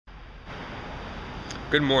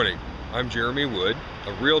Good morning. I'm Jeremy Wood,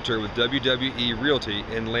 a realtor with WWE Realty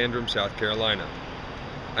in Landrum, South Carolina.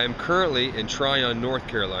 I am currently in Tryon, North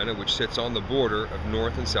Carolina, which sits on the border of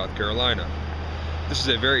North and South Carolina. This is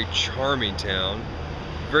a very charming town,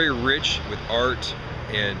 very rich with art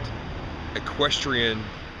and equestrian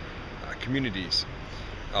communities.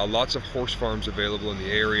 Lots of horse farms available in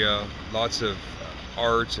the area, lots of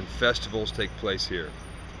arts and festivals take place here.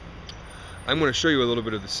 I'm going to show you a little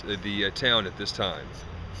bit of the town at this time.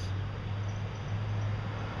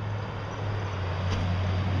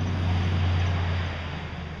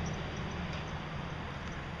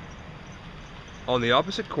 On the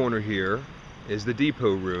opposite corner here is the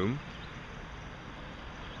depot room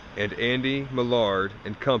and Andy Millard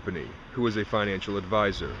and Company, who is a financial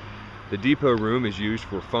advisor. The depot room is used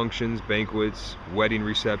for functions, banquets, wedding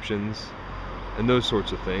receptions, and those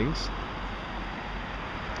sorts of things.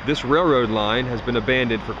 This railroad line has been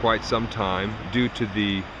abandoned for quite some time due to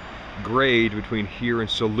the grade between here and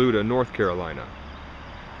Saluda, North Carolina.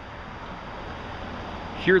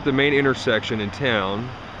 Here at the main intersection in town,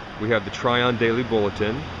 we have the Tryon Daily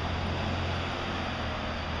Bulletin,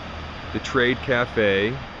 the Trade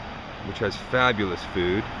Cafe, which has fabulous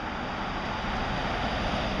food,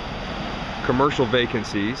 commercial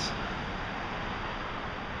vacancies,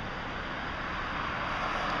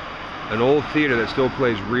 an old theater that still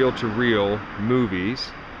plays reel-to-reel movies,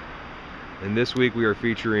 and this week we are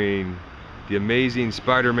featuring The Amazing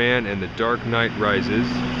Spider-Man and The Dark Knight Rises.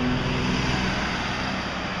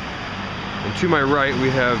 And to my right we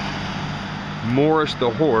have Morris the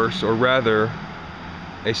horse, or rather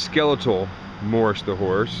a skeletal Morris the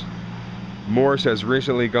horse. Morris has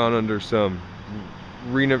recently gone under some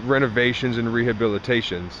renovations and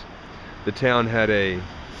rehabilitations. The town had a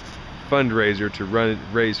fundraiser to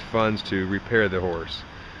raise funds to repair the horse.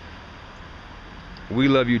 We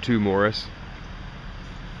love you too, Morris.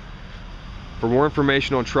 For more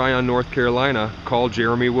information on Tryon, North Carolina, call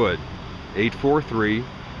Jeremy Wood,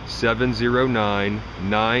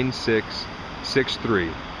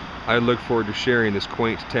 843-709-9663. I look forward to sharing this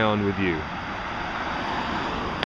quaint town with you.